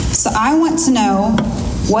So I want to know,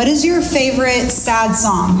 what is your favorite sad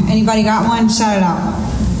song? Anybody got one? Shout it out.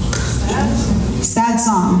 Sad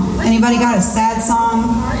song. Anybody got a sad song?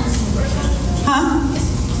 Huh?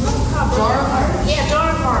 Yeah,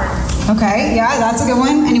 Dark Heart. Okay, yeah, that's a good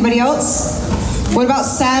one. Anybody else? What about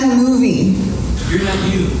sad movie? You're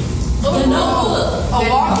Not You. The Notebook.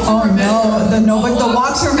 Oh no, the Notebook, the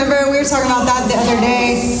Walk to Remember. We were talking about that the other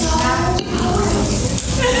day.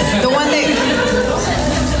 The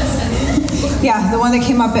one that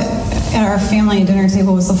came up at our family dinner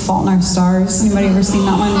table was The Fault in Our Stars. Anybody ever seen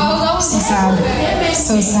that one? So sad.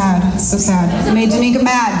 So sad. So sad. It made Danica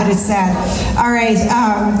mad, but it's sad. All right.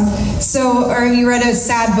 So, have you read a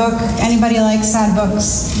sad book? Anybody like sad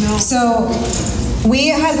books? No. So, we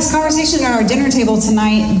had this conversation at our dinner table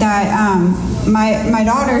tonight that my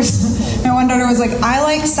daughters, my one daughter was like, I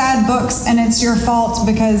like sad books and it's your fault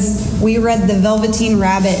because we read The Velveteen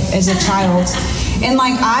Rabbit as a child. And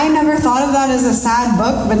I never thought of that as a sad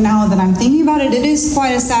book, but now that I'm thinking about it, it is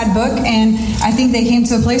quite a sad book. And I think they came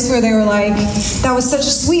to a place where they were like, that was such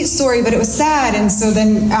a sweet story, but it was sad. And so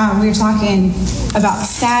then we were talking about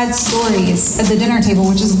sad stories at the dinner table,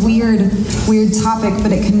 which is weird topic,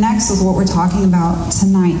 but it connects with what we're talking about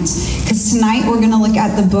tonight. Because tonight we're going to look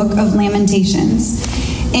at the book of Lamentations.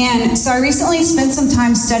 And so I recently spent some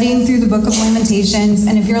time studying through the book of Lamentations.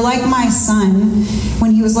 And if you're like my son,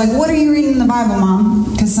 when he was like, what are you reading in the Bible, Mom?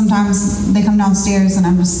 Because sometimes they come downstairs and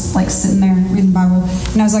I'm just sitting there reading the Bible.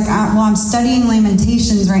 And I was like, well, I'm studying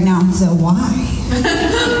Lamentations right now. And he said, why?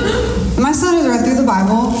 And my son has read through the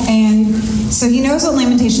Bible, and so he knows what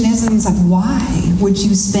lamentation is, and he's like, why would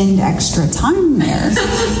you spend extra time there?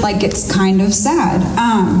 It's kind of sad.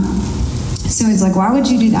 So he's like, why would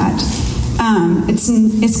you do that?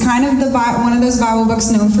 It's kind of one of those Bible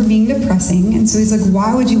books known for being depressing, and so he's like,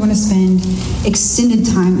 why would you want to spend extended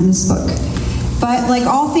time in this book? But like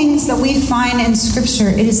all things that we find in Scripture,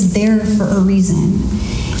 it is there for a reason.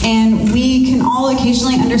 And we can all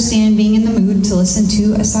occasionally understand being in the mood to listen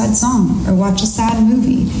to a sad song or watch a sad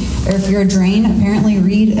movie. Or if you're a drain, apparently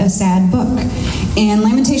read a sad book. And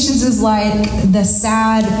Lamentations is like the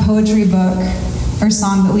sad poetry book or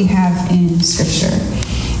song that we have in Scripture.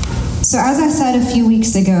 So as I said a few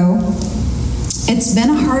weeks ago, it's been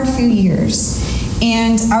a hard few years.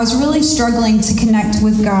 And I was really struggling to connect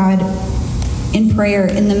with God in prayer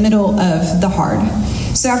in the middle of the hard.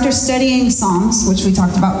 So after studying Psalms, which we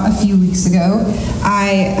talked about a few weeks ago,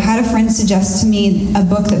 I had a friend suggest to me a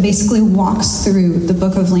book that basically walks through the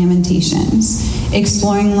book of Lamentations,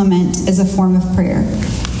 exploring lament as a form of prayer.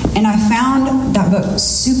 And I found that book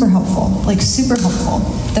super helpful, super helpful.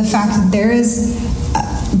 The fact that there is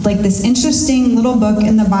this interesting little book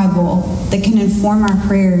in the Bible that can inform our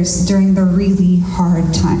prayers during the really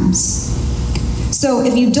hard times. So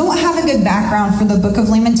if you don't have a good background for the book of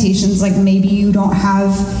Lamentations, maybe you don't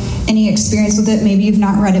have any experience with it, maybe you've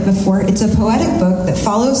not read it before, it's a poetic book that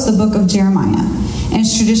follows the book of Jeremiah. And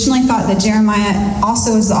it's traditionally thought that Jeremiah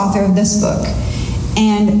also is the author of this book.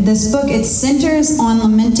 And this book, it centers on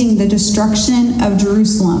lamenting the destruction of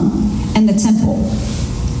Jerusalem and the temple.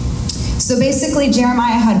 So basically,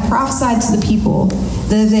 Jeremiah had prophesied to the people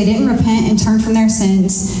that if they didn't repent and turn from their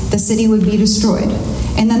sins, the city would be destroyed.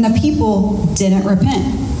 And then the people didn't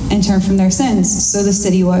repent and turn from their sins, so the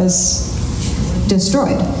city was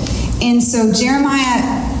destroyed. And so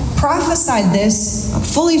Jeremiah prophesied this,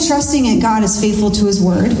 fully trusting that God is faithful to his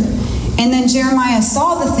word. And then Jeremiah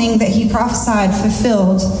saw the thing that he prophesied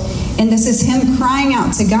fulfilled. And this is him crying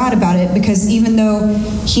out to God about it, because even though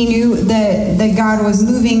he knew that God was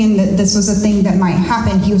moving and that this was a thing that might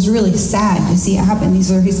happen, he was really sad to see it happen.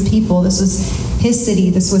 These were his people. This was his city.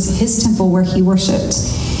 This was his temple where he worshiped.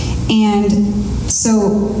 And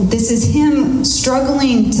so this is him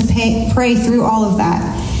struggling to pray through all of that.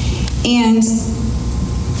 And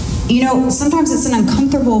sometimes it's an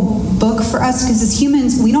uncomfortable book for us because as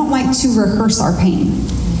humans, we don't like to rehearse our pain.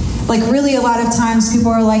 Really a lot of times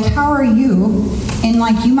people are like, how are you? And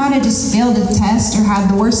you might have just failed a test or had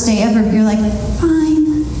the worst day ever. You're like,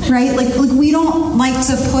 fine, right? We don't like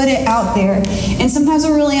to put it out there. And sometimes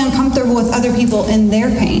we're really uncomfortable with other people in their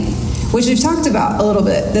pain, which we've talked about a little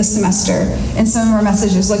bit this semester in some of our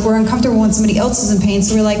messages. We're uncomfortable when somebody else is in pain.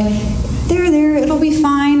 So we're like, there, it'll be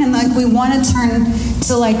fine. And we want to turn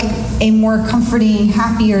to a more comforting,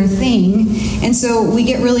 happier thing. And so we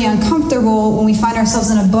get really uncomfortable when we find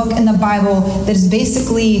ourselves in a book in the Bible that is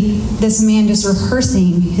basically this man just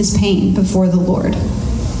rehearsing his pain before the Lord.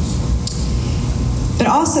 But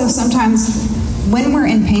also sometimes when we're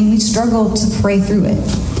in pain, we struggle to pray through it.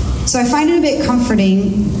 So I find it a bit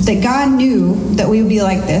comforting that God knew that we would be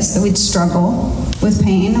like this, that we'd struggle with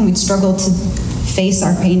pain and we'd struggle to face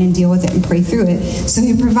our pain and deal with it and pray through it. So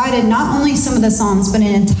he provided not only some of the Psalms, but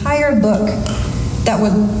an entire book that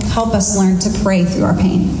would help us learn to pray through our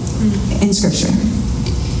pain in Scripture.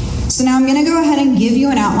 So now I'm going to go ahead and give you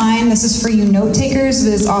an outline. This is for you note takers,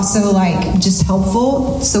 but it's also just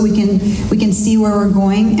helpful so we can see where we're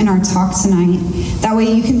going in our talk tonight. That way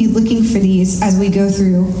you can be looking for these as we go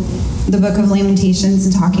through the book of Lamentations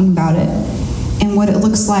and talking about it and what it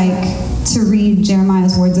looks like to read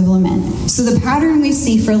Jeremiah's words of lament. So the pattern we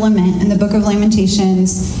see for lament in the book of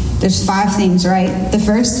Lamentations, there's 5 things, right? The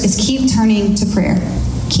first is keep turning to prayer.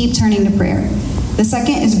 Keep turning to prayer. The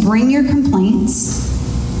second is bring your complaints.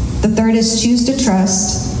 The third is choose to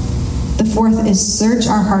trust. The fourth is search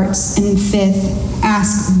our hearts. And fifth,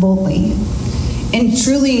 ask boldly. And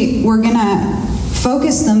truly, we're going to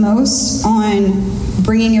focus the most on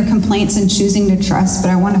bringing your complaints and choosing to trust, but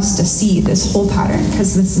I want us to see this whole pattern,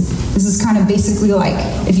 because this is kind of basically like,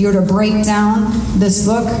 if you were to break down this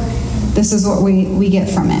book, this is what we get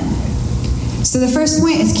from it. So the first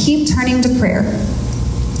point is keep turning to prayer.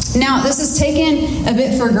 Now, this is taken a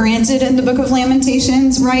bit for granted in the book of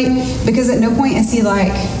Lamentations, right? Because at no point is he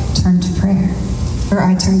like, turn to prayer, or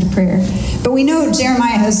I turn to prayer. But we know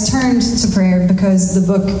Jeremiah has turned to prayer because the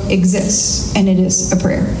book exists, and it is a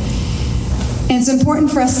prayer. And it's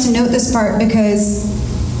important for us to note this part, because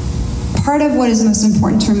part of what is most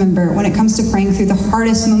important to remember when it comes to praying through the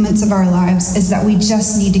hardest moments of our lives is that we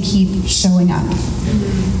just need to keep showing up.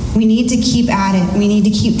 We need to keep at it. We need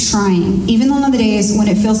to keep trying. Even on the days when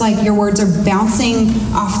it feels like your words are bouncing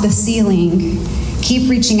off the ceiling, keep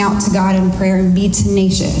reaching out to God in prayer and be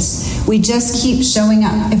tenacious. We just keep showing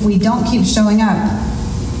up. If we don't keep showing up,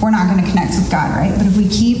 we're not going to connect with God, right? But if we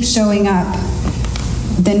keep showing up,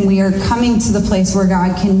 then we are coming to the place where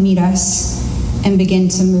God can meet us and begin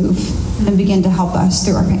to move and begin to help us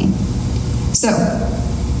through our pain. So,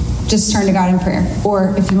 just turn to God in prayer.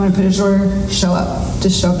 Or if you want to put it shorter, show up.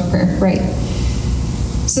 Just show up to prayer, right?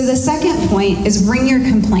 So the second point is bring your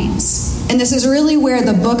complaints. And this is really where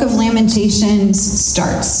the book of Lamentations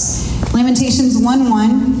starts. Lamentations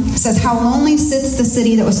 1:1 says, "How lonely sits the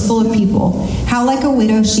city that was full of people. How like a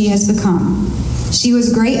widow she has become. She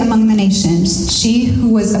was great among the nations. She who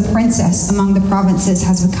was a princess among the provinces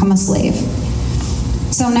has become a slave."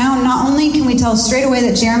 So now, not only can we tell straight away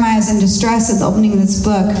that Jeremiah is in distress at the opening of this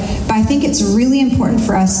book, but I think it's really important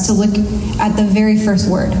for us to look at the very first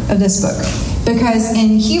word of this book. Because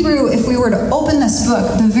in Hebrew, if we were to open this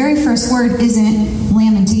book, the very first word isn't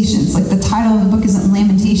Lamentations. Like, the title of the book isn't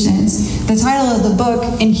Lamentations. The title of the book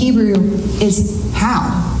in Hebrew is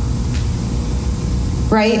How.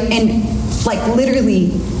 Right? And,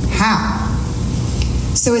 literally, how.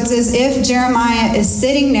 So it's as if Jeremiah is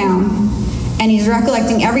sitting down and he's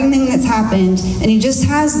recollecting everything that's happened, and he just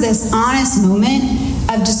has this honest moment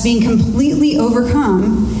of just being completely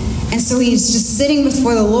overcome. And so he's just sitting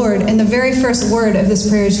before the Lord, and the very first word of this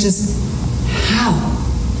prayer is just, how?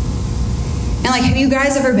 And have you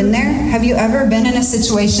guys ever been there? Have you ever been in a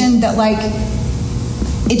situation that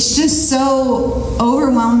it's just so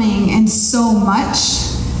overwhelming and so much,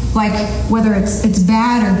 whether it's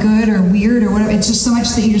bad or good or weird or whatever, it's just so much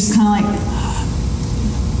that you're just kind of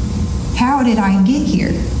how did I get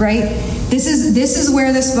here, right? This is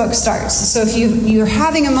where this book starts. So if you're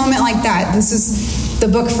having a moment like that, this is the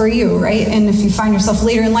book for you, right? And if you find yourself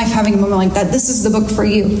later in life having a moment like that, this is the book for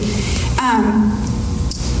you.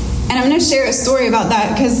 And I'm going to share a story about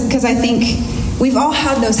that because I think we've all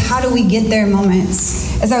had those how do we get there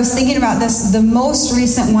moments. As I was thinking about this, the most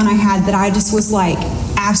recent one I had that I just was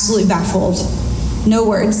absolutely baffled. No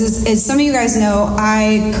words. As some of you guys know,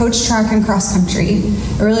 I coach track and cross country.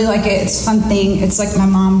 I really like it. It's a fun thing. It's like my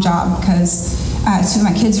mom job because 2 of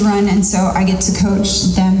my kids run, and so I get to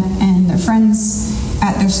coach them and their friends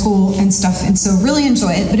at their school and stuff, and so really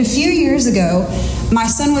enjoy it. But a few years ago, my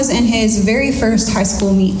son was in his very first high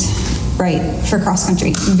school meet, right, for cross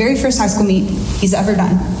country. The very first high school meet he's ever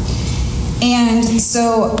done. And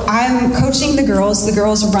so I'm coaching the girls. The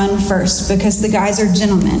girls run first because the guys are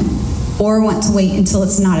gentlemen, or want to wait until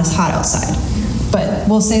it's not as hot outside. But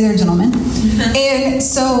we'll say they're gentlemen. And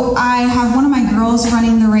so I have one of my girls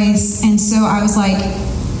running the race, and so I was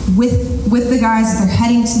with the guys, they're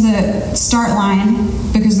heading to the start line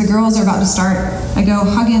because the girls are about to start. I go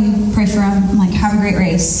hug him, pray for him, have a great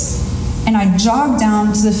race. And I jog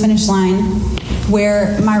down to the finish line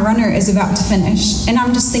where my runner is about to finish. And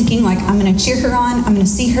I'm just thinking, I'm going to cheer her on, I'm going to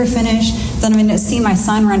see her finish, then I'm going to see my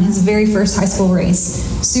son run his very first high school race.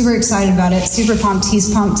 Super excited about it, super pumped,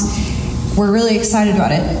 he's pumped. We're really excited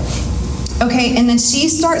about it. Okay, and then she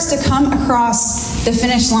starts to come across the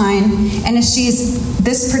finish line, and as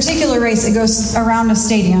this particular race, it goes around a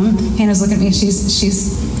stadium. Hannah's looking at me,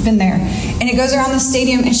 she's been there. And it goes around the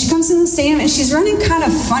stadium, and she comes in the stadium, and she's running kind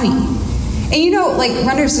of funny. And you know, like,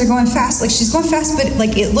 runners are going fast. Like, she's going fast, but,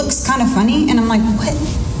 like, it looks kind of funny. And I'm like, what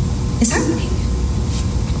is happening?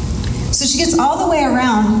 So she gets all the way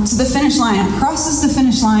around to the finish line, crosses the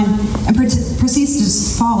finish line, and proceeds to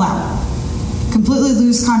just fall out. Completely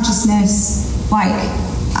lose consciousness. Like,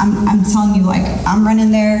 I'm telling you, like, I'm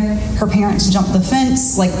running there. Her parents jump the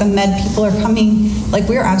fence. Like, the med people are coming. Like,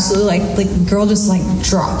 we are absolutely, like the girl just, like,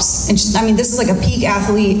 drops. And she, I mean, this is, like, a peak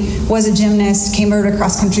athlete, was a gymnast, came over to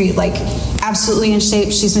cross country, like, absolutely in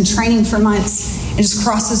shape. She's been training for months and just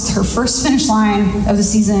crosses her first finish line of the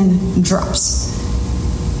season, drops.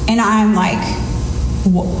 And I'm like,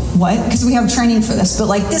 what? Because we have training for this, but,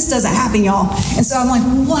 like, this doesn't happen, y'all. And so I'm like,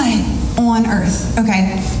 what on earth?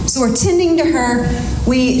 Okay, so we're tending to her.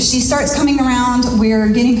 She starts coming around. We're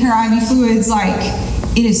getting her IV fluids. Like,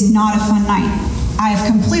 it is not a fun night. I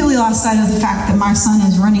have completely lost sight of the fact that my son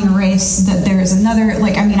is running a race, that there is another,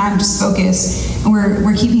 like, I mean, I'm just focused, and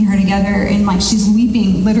we're keeping her together, and, like, she's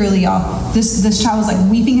weeping, literally, y'all. This child was,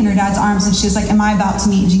 like, weeping in her dad's arms, and she was like, am I about to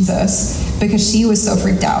meet Jesus? Because she was so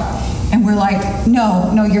freaked out. And we're like,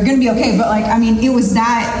 no, you're going to be okay. But, like, I mean, it was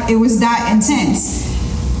that intense.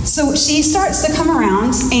 So she starts to come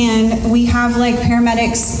around, and we have, like,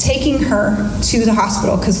 paramedics taking her to the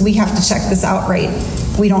hospital because we have to check this out, right?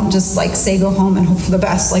 We don't just, like, say go home and hope for the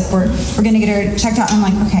best. Like, we're going to get her checked out. And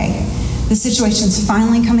I'm like, okay, the situation's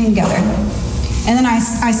finally coming together. And then I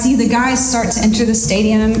see the guys start to enter the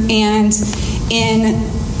stadium, and in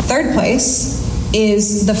third place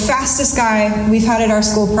is the fastest guy we've had at our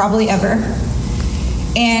school probably ever.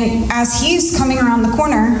 And as he's coming around the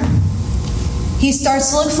corner, he starts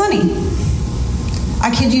to look funny.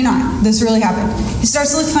 I kid you not, this really happened. He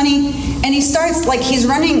starts to look funny, and he starts, like, he's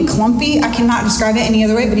running clumpy. I cannot describe it any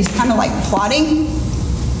other way, but he's kind of like plodding.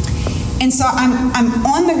 And so I'm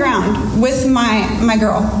on the ground with my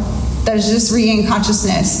girl that has just regained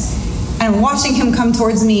consciousness, and I'm watching him come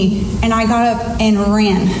towards me, and I got up and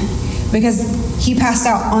ran because he passed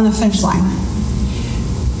out on the finish line.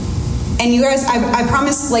 And you guys, I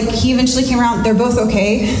promise, like, he eventually came around. They're both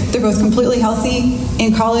okay. They're both completely healthy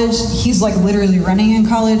in college. He's, like, literally running in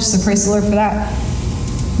college, so praise the Lord for that.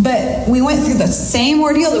 But we went through the same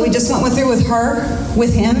ordeal that we just went through with her,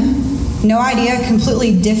 with him. No idea,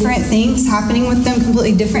 completely different things happening with them,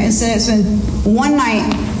 completely different incidents. When one night,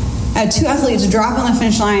 two athletes drop on the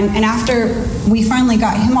finish line, and after we finally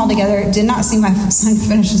got him all together, did not see my son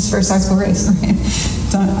finish his first high school race. Right?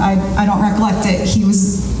 I don't recollect it.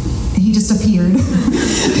 He just appeared. And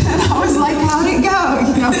I was like, how'd it go?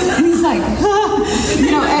 You know, and he's like,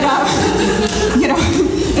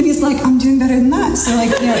 and he's like, I'm doing better than that. So, like,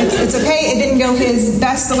 you know, it's okay. It didn't go his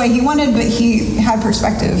best the way he wanted, but he had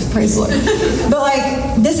perspective, praise the Lord. But,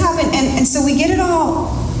 like, this happened, and so we get it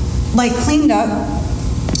all, like, cleaned up,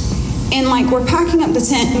 and, like, we're packing up the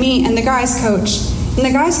tent, me and the guys coach. And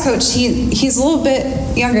the guys coach, he's a little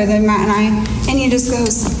bit younger than Matt and I, and he just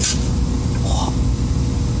goes,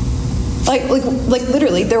 like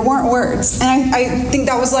literally, there weren't words. And I think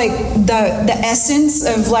that was, like, the essence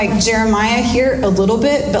of, like, Jeremiah here a little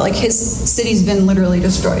bit, but, like, his city's been literally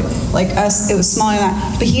destroyed. Like us, it was smaller than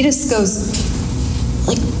that. But he just goes,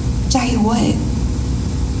 like, Jackie, what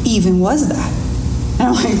even was that? And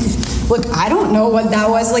I'm like, look, I don't know what that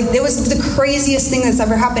was. Like, it was the craziest thing that's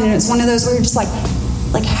ever happened. And it's one of those where you're just like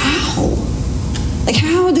how? Like,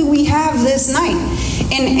 how do we have this night?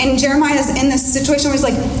 And Jeremiah's in this situation where he's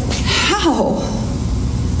like, how?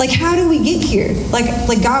 Like, how do we get here?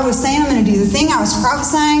 Like God was saying, I'm going to do the thing. I was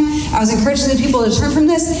prophesying. I was encouraging the people to turn from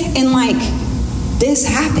this. And, like, this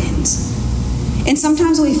happened. And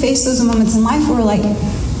sometimes we face those moments in life where we're like,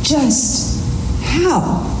 just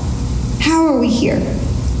how? How are we here?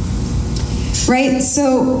 Right?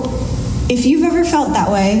 So if you've ever felt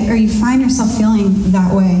that way, or you find yourself feeling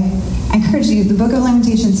that way, I encourage you, the book of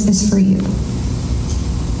Lamentations is for you.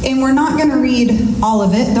 And we're not going to read all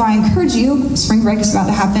of it, though I encourage you, spring break is about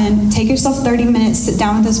to happen, take yourself 30 minutes, sit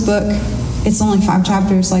down with this book. It's only 5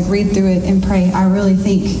 chapters, like, read through it and pray. I really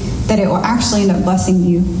think that it will actually end up blessing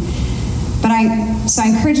you. So I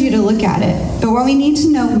encourage you to look at it. But what we need to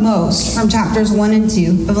know most from chapters 1 and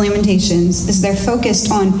 2 of Lamentations is they're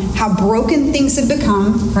focused on how broken things have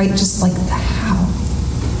become, right? Just like the how.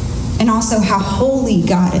 And also how holy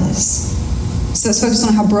God is. So it's focused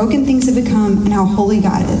on how broken things have become and how holy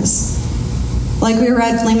God is. Like we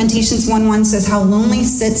read, Lamentations 1:1 says, how lonely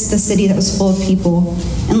sits the city that was full of people.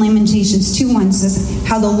 And Lamentations 2:1 says,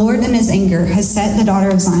 how the Lord in his anger has set the daughter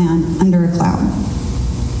of Zion under a cloud.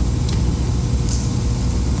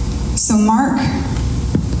 So Mark,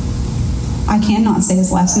 I cannot say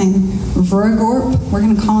his last name, Vergorp, we're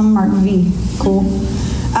going to call him Mark V. Cool.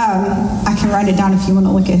 I can write it down if you want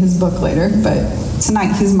to look at his book later, but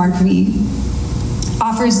tonight he's Mark V.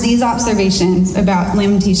 Offers these observations about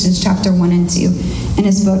Lamentations chapter 1 and 2 in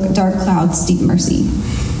his book, Dark Clouds, Deep Mercy.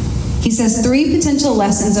 He says 3 potential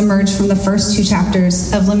lessons emerge from the first 2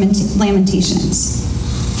 chapters of Lamentations.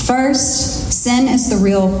 First, sin is the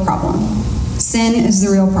real problem. Sin is the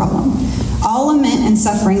real problem. All lament and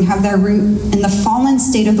suffering have their root in the fallen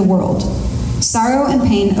state of the world. Sorrow and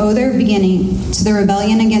pain owe their beginning to the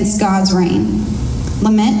rebellion against God's reign.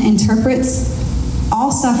 Lament interprets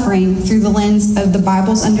all suffering through the lens of the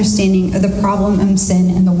Bible's understanding of the problem of sin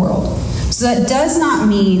in the world. So that does not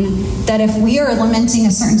mean that if we are lamenting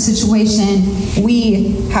a certain situation,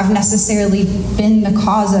 we have necessarily been the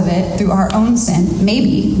cause of it through our own sin.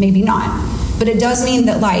 Maybe, maybe not. But it does mean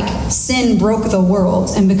that, like, sin broke the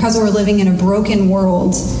world, and because we're living in a broken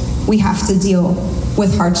world, we have to deal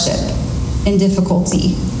with hardship and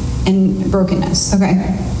difficulty and brokenness,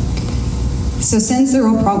 okay? So sin's the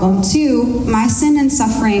real problem. 2, my sin and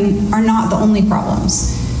suffering are not the only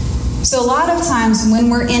problems. So a lot of times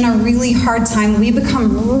when we're in a really hard time, we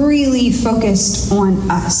become really focused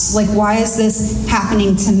on us. Like, why is this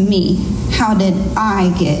happening to me? How did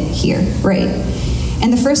I get here, right?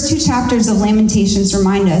 And the first 2 chapters of Lamentations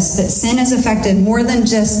remind us that sin has affected more than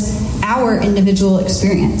just our individual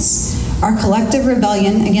experience. Our collective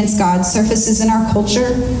rebellion against God surfaces in our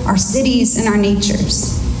culture, our cities, and our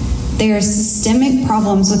natures. There are systemic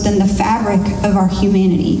problems within the fabric of our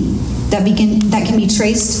humanity that can be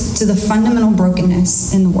traced to the fundamental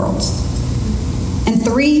brokenness in the world. And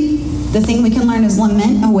 3, the thing we can learn is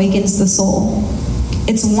lament awakens the soul.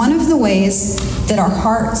 It's one of the ways that our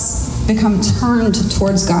hearts become turned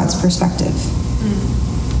towards God's perspective.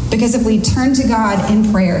 Because if we turn to God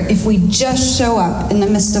in prayer, if we just show up in the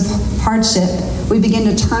midst of hardship, we begin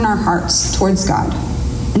to turn our hearts towards God.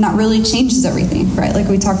 And that really changes everything, right? Like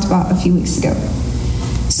we talked about a few weeks ago.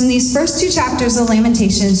 So in these first 2 chapters of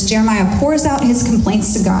Lamentations, Jeremiah pours out his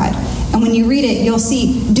complaints to God. And when you read it, you'll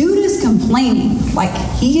see, dude is complaining. Like,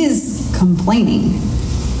 he is complaining.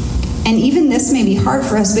 And even this may be hard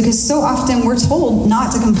for us because so often we're told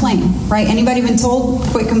not to complain, right? Anybody been told,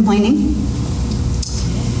 quit complaining?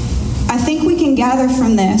 I think we can gather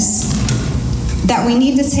from this that we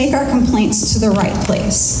need to take our complaints to the right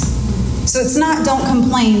place. So it's not don't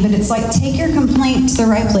complain, but it's like take your complaint to the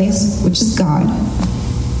right place, which is God,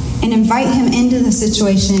 and invite him into the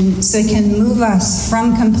situation so he can move us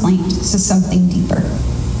from complaint to something deeper.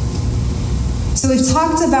 So we've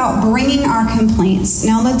talked about bringing our complaints.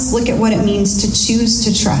 Now let's look at what it means to choose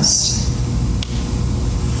to trust.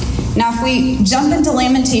 Now if we jump into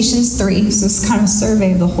Lamentations 3, so it's kind of a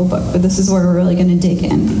survey of the whole book, but this is where we're really going to dig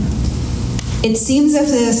in. It seems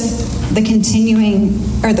as if the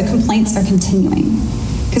complaints are continuing.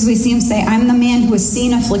 Because we see him say, I'm the man who has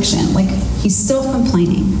seen affliction. Like, he's still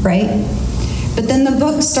complaining, right? But then the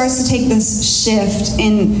book starts to take this shift,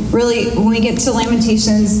 and really, when we get to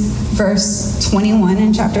Lamentations verse 21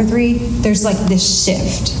 in chapter 3, there's like this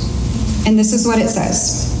shift. And this is what it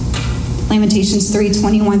says. Lamentations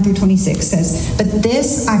 3:21 through 26 says, but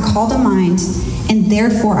this I call to mind, and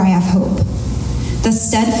therefore I have hope. The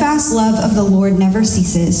steadfast love of the Lord never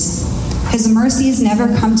ceases. His mercies never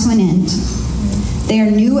come to an end. They are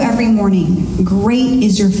new every morning. Great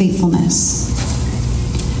is your faithfulness.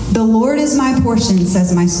 The Lord is my portion,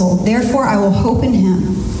 says my soul. Therefore I will hope in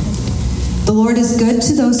him. The Lord is good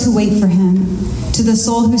to those who wait for him, to the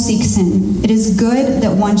soul who seeks him. It is good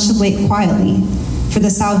that one should wait quietly for the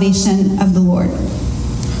salvation of the Lord.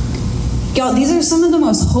 Y'all, these are some of the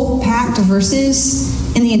most hope-packed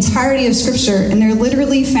verses in the entirety of Scripture, and they're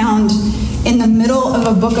literally found in the middle of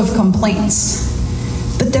a book of complaints.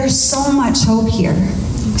 But there's so much hope here,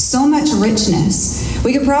 so much richness.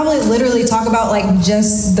 We could probably literally talk about like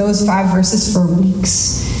just those 5 verses for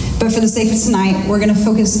weeks. But for the sake of tonight, we're going to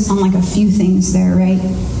focus on like a few things there, right?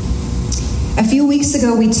 A few weeks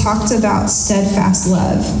ago, we talked about steadfast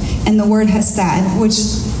love and the word hesed, which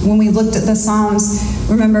when we looked at the Psalms,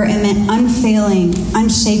 remember it meant unfailing,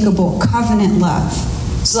 unshakable, covenant love.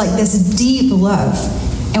 So like this deep love.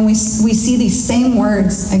 And we see these same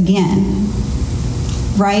words again,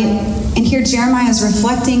 right? And here Jeremiah is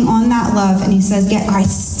reflecting on that love, and he says, yet I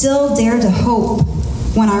still dare to hope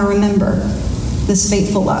when I remember this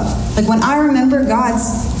faithful love. Like when I remember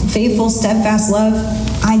God's faithful, steadfast love,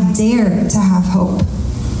 I dare to have hope.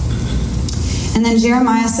 And then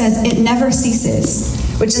Jeremiah says, it never ceases,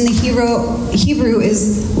 which in the Hebrew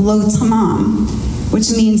is lo tamam,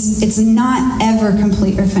 which means it's not ever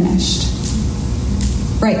complete or finished.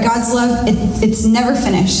 Right? God's love, it's never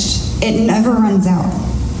finished. It never runs out.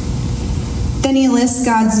 Then he lists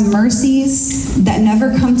God's mercies that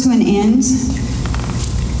never come to an end,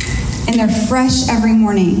 and they're fresh every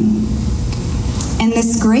morning. And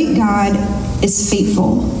this great God is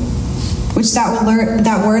faithful, which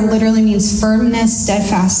that word literally means firmness,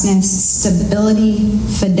 steadfastness, stability,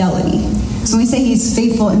 fidelity. So when we say he's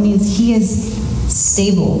faithful, it means he is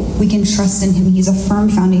stable. We can trust in him. He's a firm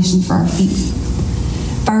foundation for our feet.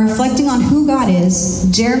 By reflecting on who God is,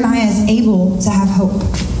 Jeremiah is able to have hope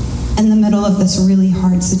in the middle of this really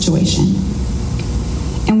hard situation.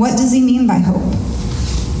 And what does he mean by hope?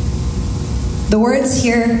 The words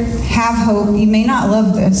here, have hope, you may not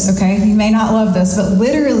love this, okay? You may not love this, but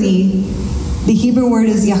literally, the Hebrew word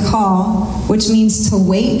is yakal, which means to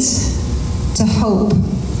wait, to hope,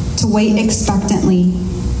 to wait expectantly,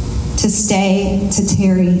 to stay, to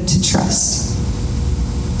tarry, to trust.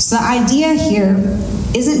 So the idea here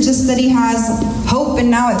isn't just that he has hope and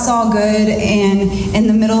now it's all good and in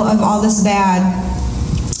the middle of all this bad,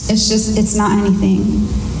 it's not anything.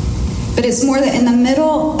 But it's more that in the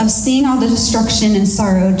middle of seeing all the destruction and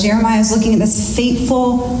sorrow, Jeremiah is looking at this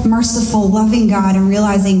faithful, merciful, loving God and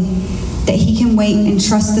realizing that he can wait and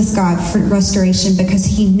trust this God for restoration because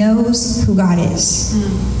he knows who God is.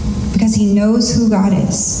 Because he knows who God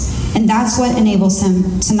is. And that's what enables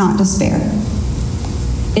him to not despair.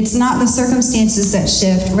 It's not the circumstances that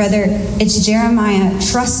shift. Rather, it's Jeremiah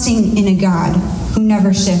trusting in a God who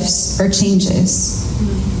never shifts or changes.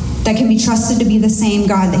 That can be trusted to be the same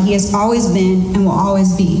God that he has always been and will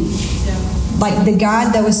always be. Like the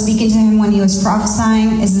God that was speaking to him when he was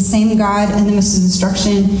prophesying is the same God in the midst of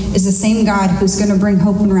destruction, is the same God who's going to bring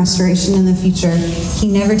hope and restoration in the future. He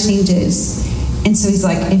never changes. And so he's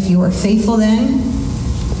like, if you were faithful then,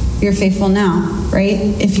 you're faithful now, right?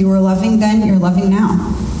 If you were loving then, you're loving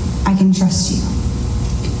now. I can trust you.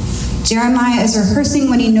 Jeremiah is rehearsing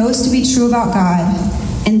what he knows to be true about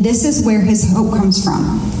God, and this is where his hope comes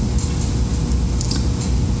from.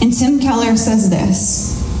 And Tim Keller says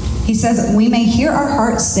this. He says, we may hear our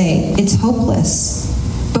hearts say, it's hopeless,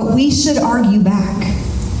 but we should argue back.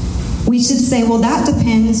 We should say, well, that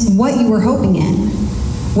depends what you were hoping in.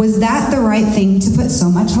 Was that the right thing to put so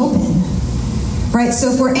much hope in? Right?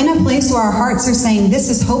 So if we're in a place where our hearts are saying, this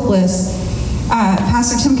is hopeless,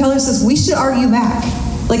 Pastor Tim Keller says, we should argue back.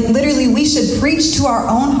 Like literally, we should preach to our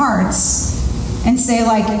own hearts and say,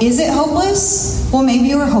 like, is it hopeless? Well, maybe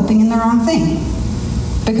you were hoping in the wrong thing.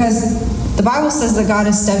 Because the Bible says that God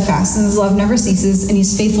is steadfast and his love never ceases and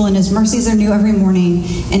he's faithful and his mercies are new every morning.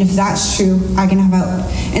 And if that's true, I can have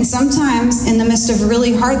hope. And sometimes in the midst of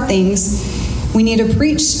really hard things, we need to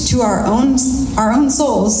preach to our own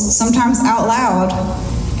souls, sometimes out loud,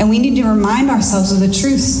 and we need to remind ourselves of the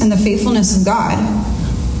truth and the faithfulness of God.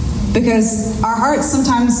 Because our hearts,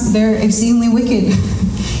 sometimes they're exceedingly wicked,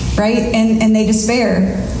 right? And they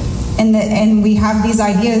despair. And we have these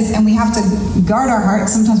ideas, and we have to guard our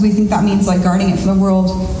hearts. Sometimes we think that means like guarding it from the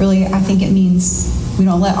world. Really, I think it means we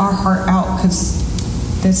don't let our heart out because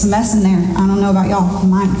there's a mess in there. I don't know about y'all.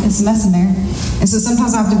 Mine, it's a mess in there. And so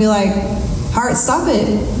sometimes I have to be like, heart, stop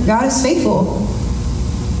it. God is faithful.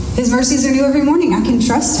 His mercies are new every morning. I can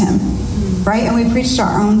trust him, right? And we preach to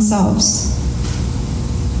our own selves.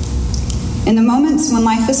 In the moments when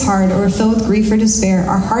life is hard or we're filled with grief or despair,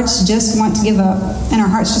 our hearts just want to give up, and our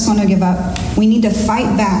hearts just want to give up. We need to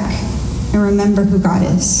fight back and remember who God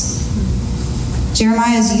is.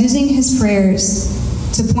 Jeremiah is using his prayers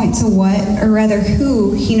to point to what, or rather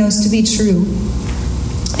who, he knows to be true,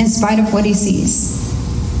 in spite of what he sees.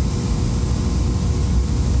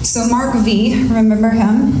 So Mark V, remember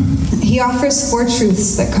him? He offers 4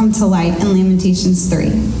 truths that come to light in Lamentations 3.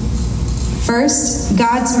 First,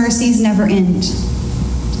 God's mercies never end.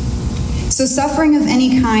 So suffering of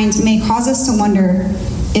any kind may cause us to wonder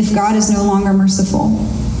if God is no longer merciful.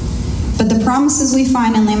 But the promises we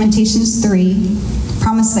find in Lamentations 3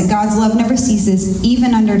 promise that God's love never ceases,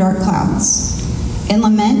 even under dark clouds. In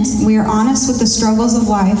Lament, we are honest with the struggles of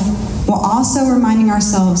life, while also reminding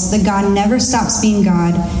ourselves that God never stops being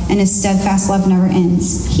God and his steadfast love never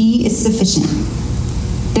ends. He is sufficient.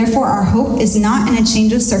 Therefore, our hope is not in a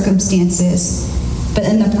change of circumstances, but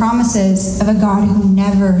in the promises of a God who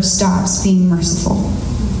never stops being merciful.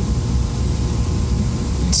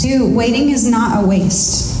 2, waiting is not a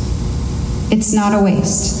waste. It's not a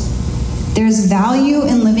waste. There's value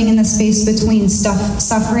in living in the space between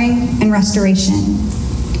suffering and restoration.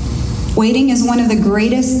 Waiting is one of the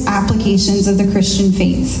greatest applications of the Christian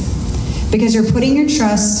faith because you're putting your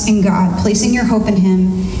trust in God, placing your hope in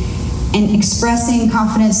Him, and expressing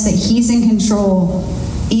confidence that He's in control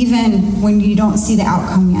even when you don't see the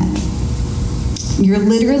outcome yet. You're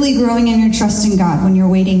literally growing in your trust in God when you're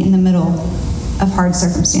waiting in the middle of hard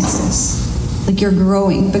circumstances. Like you're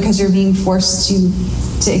growing because you're being forced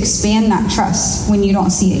to expand that trust when you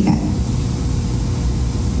don't see it yet.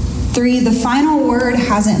 3, the final word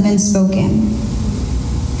hasn't been spoken.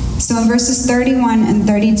 So in verses 31 and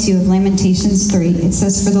 32 of Lamentations 3, it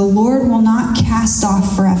says, "For the Lord will not cast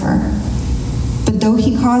off forever, but though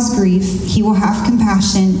He cause grief, He will have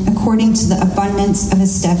compassion according to the abundance of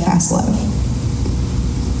His steadfast love."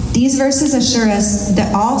 These verses assure us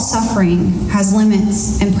that all suffering has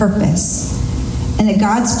limits and purpose, and that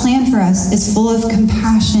God's plan for us is full of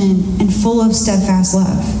compassion and full of steadfast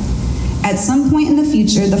love. At some point in the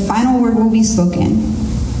future, the final word will be spoken.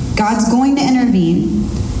 God's going to intervene,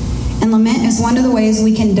 and lament is one of the ways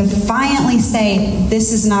we can defiantly say,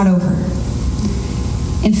 this is not over.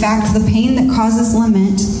 In fact, the pain that causes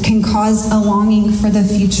lament can cause a longing for the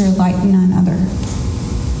future like none other.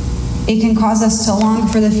 It can cause us to long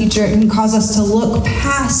for the future. It can cause us to look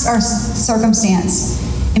past our circumstance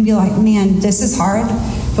and be like, man, this is hard,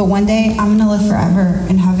 but one day I'm going to live forever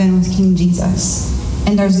in heaven with King Jesus.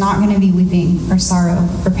 And there's not going to be weeping or sorrow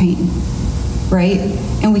or pain, right?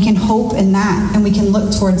 And we can hope in that, and we can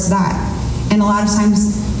look towards that. And a lot of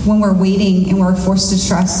times when we're waiting and we're forced to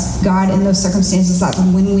trust God in those circumstances, that's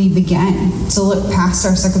when we begin to look past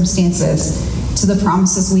our circumstances to the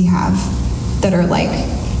promises we have that are like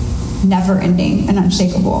never ending and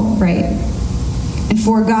unshakable, right? And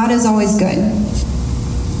for God is always good.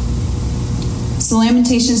 So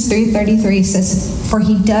Lamentations 3:33 says, "For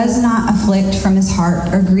He does not afflict from His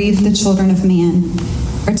heart or grieve the children of man."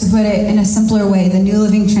 Or to put it in a simpler way, the New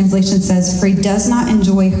Living Translation says, "For He does not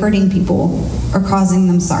enjoy hurting people or causing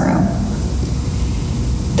them sorrow."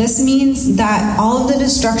 This means that all of the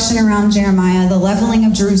destruction around Jeremiah, the leveling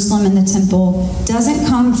of Jerusalem and the temple, doesn't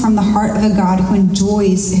come from the heart of a God who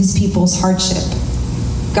enjoys His people's hardship.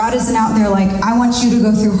 God isn't out there like, I want you to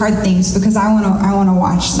go through hard things because I want to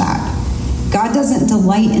watch that. God doesn't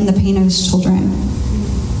delight in the pain of His children.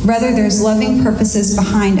 Rather, there's loving purposes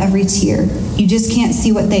behind every tear. You just can't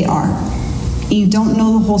see what they are. You don't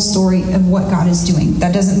know the whole story of what God is doing.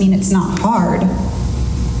 That doesn't mean it's not hard.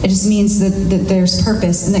 It just means that there's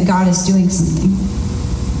purpose and that God is doing something.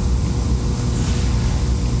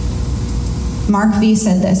 Mark V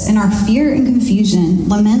said this, "In our fear and confusion,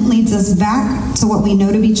 lament leads us back to what we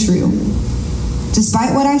know to be true.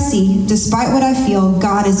 Despite what I see, despite what I feel,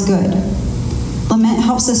 God is good. Lament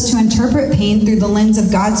helps us to interpret pain through the lens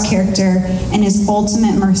of God's character and His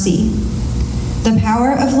ultimate mercy. The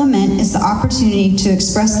power of lament is the opportunity to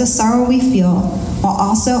express the sorrow we feel while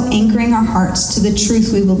also anchoring our hearts to the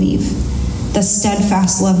truth we believe. The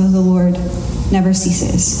steadfast love of the Lord never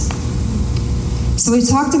ceases." So we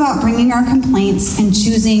talked about bringing our complaints and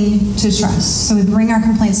choosing to trust. So we bring our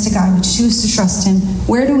complaints to God. We choose to trust Him.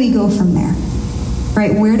 Where do we go from there?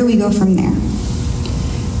 Right? Where do we go from there?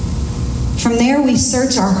 From there, we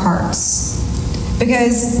search our hearts.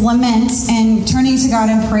 Because lament and turning to God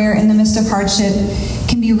in prayer in the midst of hardship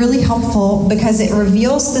can be really helpful because it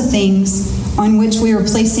reveals the things on which we are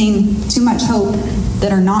placing too much hope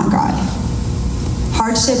that are not God.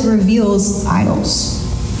 Hardship reveals idols.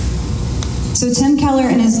 So Tim Keller,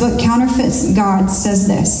 in his book Counterfeits God, says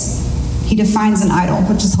this. He defines an idol,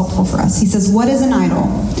 which is helpful for us. He says, "What is an idol?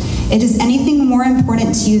 It is anything more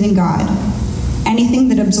important to you than God. Anything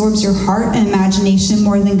that absorbs your heart and imagination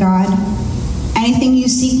more than God. Anything you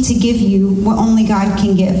seek to give you what only God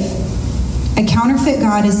can give. A counterfeit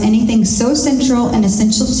God is anything so central and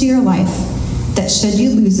essential to your life that should you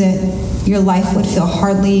lose it, your life would feel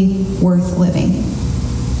hardly worth living."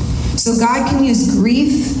 So God can use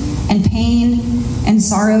grief and pain and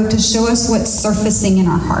sorrow to show us what's surfacing in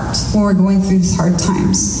our heart when we're going through these hard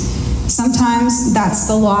times. Sometimes that's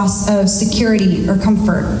the loss of security or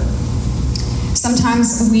comfort.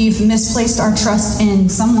 Sometimes we've misplaced our trust in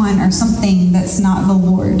someone or something that's not the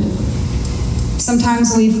Lord.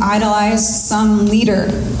 Sometimes we've idolized some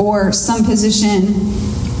leader or some position,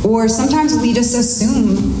 or sometimes we just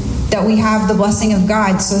assume that we have the blessing of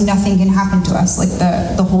God so nothing can happen to us, like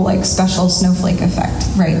the whole like special snowflake effect,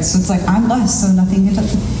 right? So it's like, I'm blessed so nothing can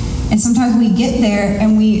touch me. And sometimes we get there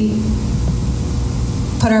and we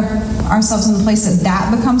put ourselves in the place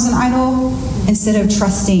that becomes an idol instead of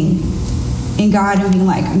trusting in God and being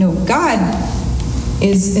like, no, God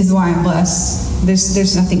is why I'm blessed.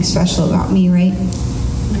 There's nothing special about me, right?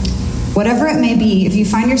 Whatever it may be, if you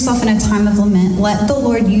find yourself in a time of lament, let the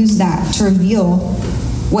Lord use that to reveal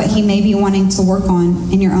what he may be wanting to work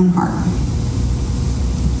on in your own heart.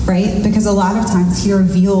 Right? Because a lot of times he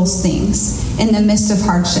reveals things in the midst of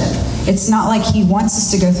hardship. It's not like he wants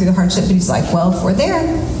us to go through the hardship, but he's like, well, if we're there,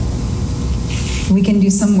 we can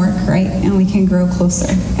do some work, right? And we can grow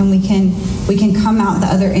closer, and we can come out the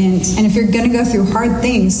other end. And if you're going to go through hard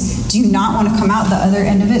things, do you not want to come out the other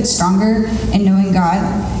end of it stronger and knowing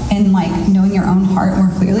God and like knowing your own heart more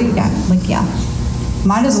clearly? Yeah.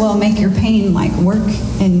 Might as well make your pain like work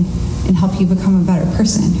and help you become a better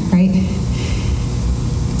person, right?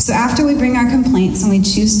 So after we bring our complaints and we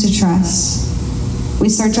choose to trust, we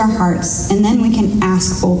search our hearts, and then we can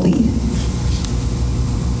ask boldly.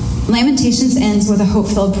 Lamentations ends with a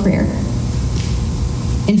hope-filled prayer.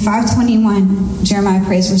 In 5:21, Jeremiah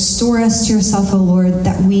prays, "Restore us to yourself, O Lord,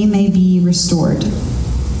 that we may be restored."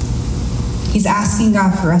 He's asking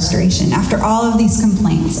God for restoration. After all of these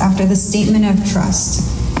complaints, after the statement of trust,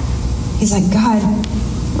 he's like, God,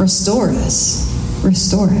 restore us.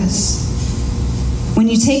 Restore us. When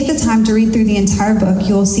you take the time to read through the entire book,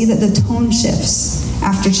 you will see that the tone shifts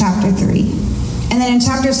after chapter 3. And then in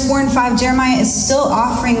chapters 4 and 5, Jeremiah is still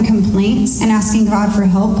offering complaints and asking God for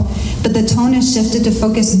help, but the tone has shifted to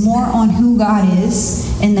focus more on who God is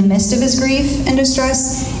in the midst of his grief and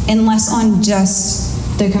distress, and less on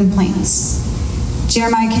just the complaints.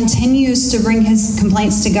 Jeremiah continues to bring his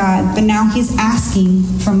complaints to God, but now he's asking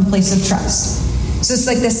from a place of trust. So it's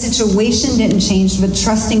like the situation didn't change, but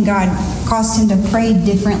trusting God caused him to pray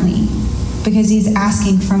differently because he's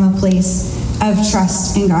asking from a place of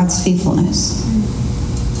trust in God's faithfulness.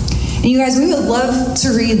 And you guys, we would love to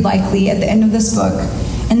read likely at the end of this book,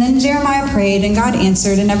 and then Jeremiah prayed and God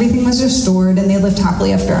answered and everything was restored and they lived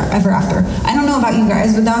happily ever after. I don't know about you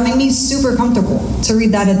guys, but that would make me super comfortable to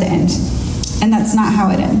read that at the end. And that's not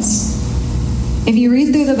how it ends. If you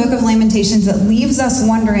read through the book of Lamentations, it leaves us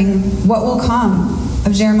wondering what will come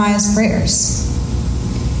of Jeremiah's prayers.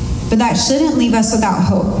 But that shouldn't leave us without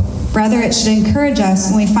hope. Rather, it should encourage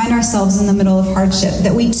us when we find ourselves in the middle of hardship,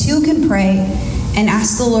 that we too can pray and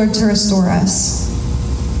ask the Lord to restore us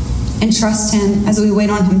and trust him as we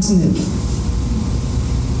wait on him to move.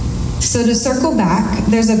 So to circle back,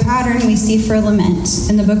 there's a pattern we see for lament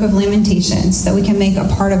in the book of Lamentations that we can make a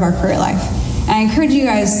part of our prayer life. And I encourage you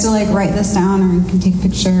guys to write this down, or you can take a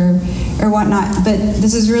picture or whatnot. But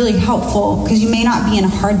this is really helpful because you may not be in a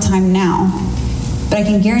hard time now. But I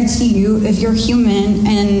can guarantee you, if you're human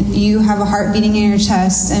and you have a heart beating in your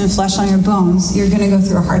chest and flesh on your bones, you're going to go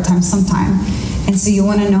through a hard time sometime. And so you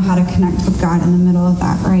want to know how to connect with God in the middle of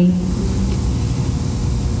that, right?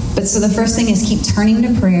 But so the first thing is keep turning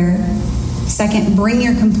to prayer. Second, bring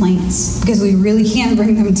your complaints, because we really can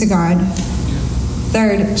bring them to God.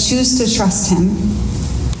 Third, choose to trust him.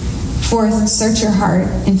 Fourth, search your heart.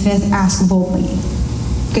 And fifth, ask boldly.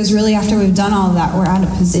 Because really, after we've done all of that, we're out of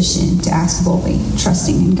position to ask boldly,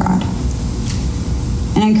 trusting in God.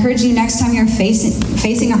 And I encourage you, next time you're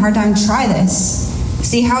facing a hard time, try this.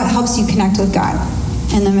 See how it helps you connect with God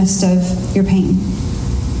in the midst of your pain.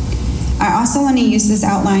 I also want to use this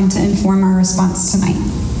outline to inform our response tonight.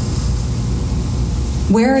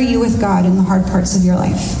 Where are you with God in the hard parts of your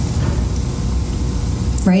life?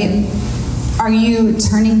 Right? Are you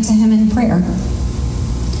turning to him in prayer?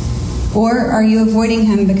 Or are you avoiding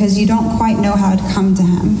him because you don't quite know how to come to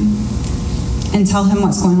him and tell him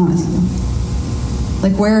what's going on with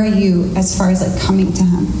you? Where are you as far as coming to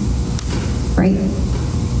him? Right?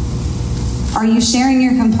 Are you sharing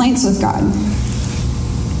your complaints with God?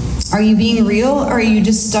 Are you being real, or are you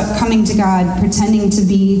just stuck coming to God, pretending to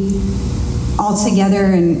be all together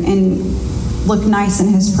and look nice in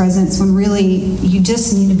his presence when really you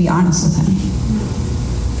just need to be honest with him?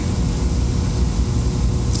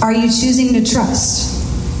 Are you choosing to trust?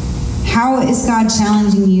 How is God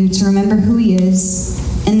challenging you to remember who he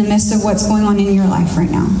is in the midst of what's going on in your life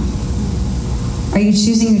right now? Are you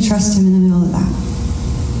choosing to trust him in the middle of that?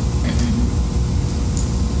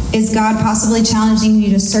 Is God possibly challenging you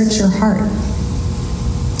to search your heart?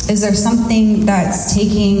 Is there something that's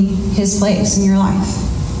taking his place in your life?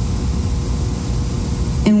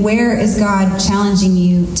 And where is God challenging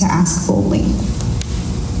you to ask boldly?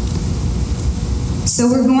 So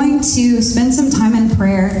we're going to spend some time in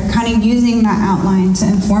prayer, kind of using that outline to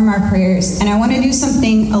inform our prayers. And I want to do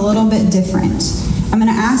something a little bit different. I'm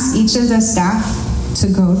going to ask each of the staff to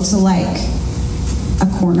go to a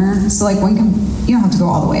corner. So one can, you don't have to go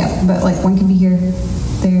all the way up, but one can be here,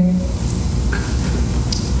 there,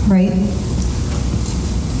 right?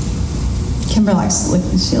 Kimber likes to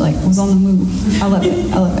she was on the move. I love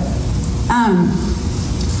it.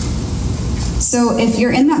 So if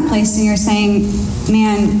you're in that place and you're saying,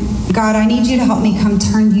 man, God, I need you to help me come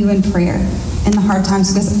turn to you in prayer in the hard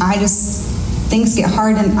times, because things get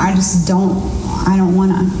hard and I don't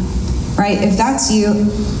want to, right? If that's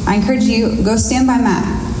you, I encourage you, go stand by Matt,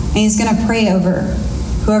 and he's going to pray over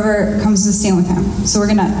whoever comes to stand with him. So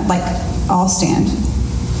we're going to all stand,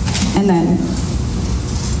 and then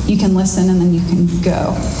you can listen, and then you can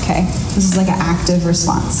go, okay? This is like an active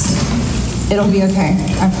response. It'll be okay,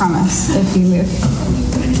 I promise, if you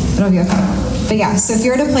move. It'll be okay. But yeah, so if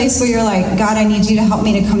you're at a place where you're like, God, I need you to help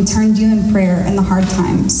me to come turn to you in prayer in the hard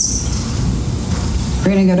times,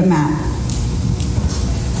 we're going to go to Matt.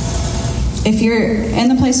 If you're in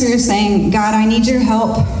the place where you're saying, God, I need your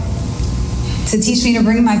help to teach me to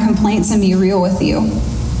bring my complaints and be real with you,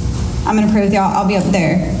 I'm going to pray with y'all. I'll be up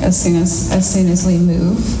there as soon as we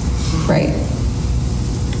move, right?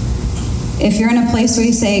 If you're in a place where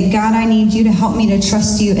you say, God, I need you to help me to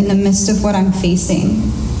trust you in the midst of what I'm facing,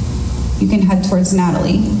 you can head towards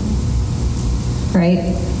Natalie, right?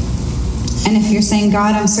 And if you're saying,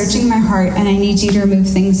 God, I'm searching my heart and I need you to remove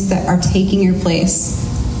things that are taking your place,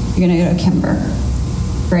 you're going to go to Kimber,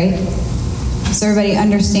 right? So everybody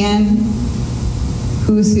understand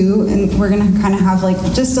who's who, and we're going to kind of have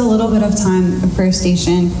just a little bit of time at prayer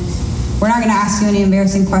station. We're not going to ask you any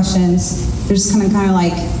embarrassing questions. We're just going to kind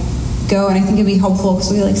of go, and I think it'd be helpful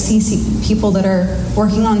because we see people that are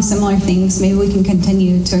working on similar things. Maybe we can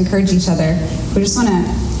continue to encourage each other. We just want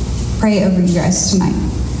to pray over you guys tonight.